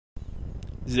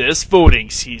This voting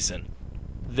season,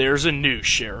 there's a new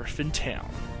sheriff in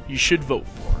town you should vote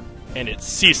for, and it's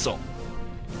Cecil.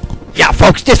 Yeah,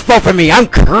 folks, just vote for me. I'm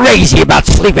crazy about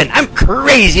sleeping. I'm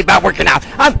crazy about working out.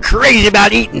 I'm crazy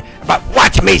about eating. But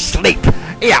watch me sleep.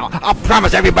 Yeah, I'll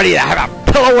promise everybody to have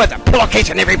a pillow with a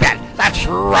pillowcase in every bed. That's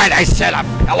right, I said a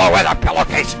pillow with a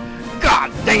pillowcase.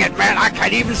 God dang it, man, I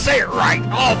can't even say it right.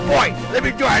 Oh, boy, let me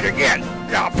do it again.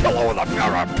 Yeah, a pillow with a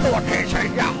pillowcase.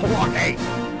 Yeah, okay.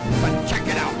 But check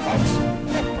it out, folks.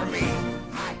 Vote for me.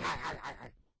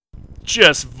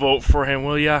 Just vote for him,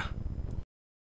 will ya?